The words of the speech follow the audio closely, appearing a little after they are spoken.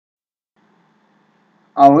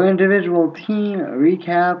Our individual team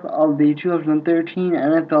recap of the 2013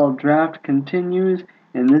 NFL Draft continues.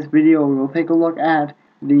 In this video, we will take a look at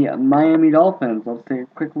the Miami Dolphins. Let's take a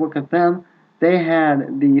quick look at them. They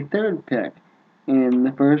had the third pick in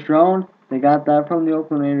the first round. They got that from the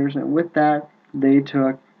Oakland Raiders, and with that, they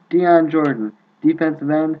took Deion Jordan, defensive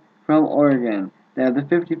end from Oregon. They had the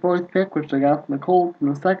 54th pick, which they got from the Colts in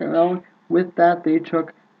the second round. With that, they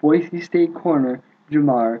took Boise State corner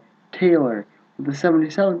Jamar Taylor. With the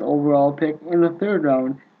 77th overall pick in the third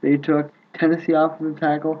round, they took Tennessee offensive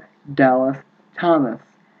tackle Dallas Thomas.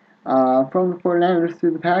 From the 49ers to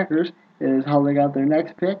the Packers is how they got their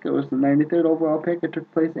next pick. It was the 93rd overall pick. It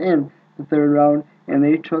took place in the third round, and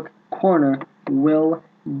they took corner Will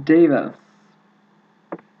Davis.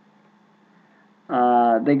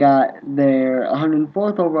 They got their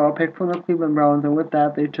 104th overall pick from the Cleveland Browns, and with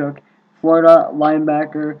that, they took Florida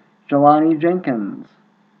linebacker Jelani Jenkins.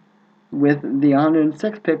 With the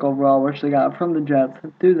 106th pick overall, which they got from the Jets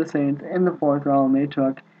through the Saints in the fourth round, they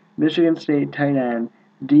took Michigan State tight end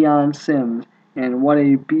Deion Sims, and what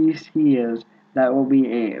a beast he is! That will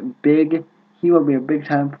be he will be a big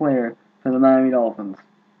time player for the Miami Dolphins.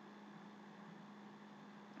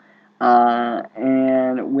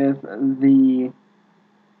 And with the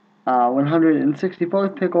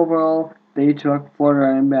 164th pick overall, they took Florida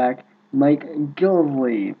running back Mike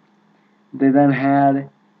Gillisley. They then had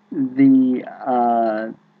the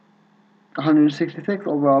 166th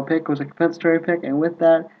overall pick was a compensatory pick, and with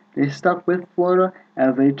that, they stuck with Florida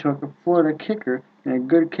as they took a Florida kicker, and a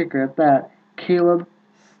good kicker at that, Caleb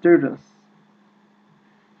Sturgis.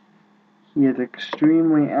 He is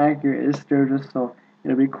extremely accurate, is Sturgis, so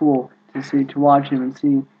it'll be cool to watch him and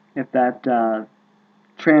see if that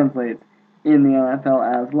translates in the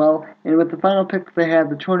NFL as well. And with the final pick they had,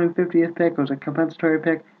 the 250th pick was a compensatory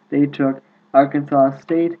pick. They took Arkansas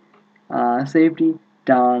State safety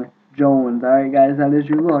Don Jones. Alright guys, that is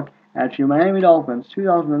your look at your Miami Dolphins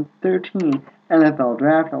 2013 NFL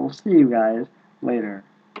Draft. I will see you guys later.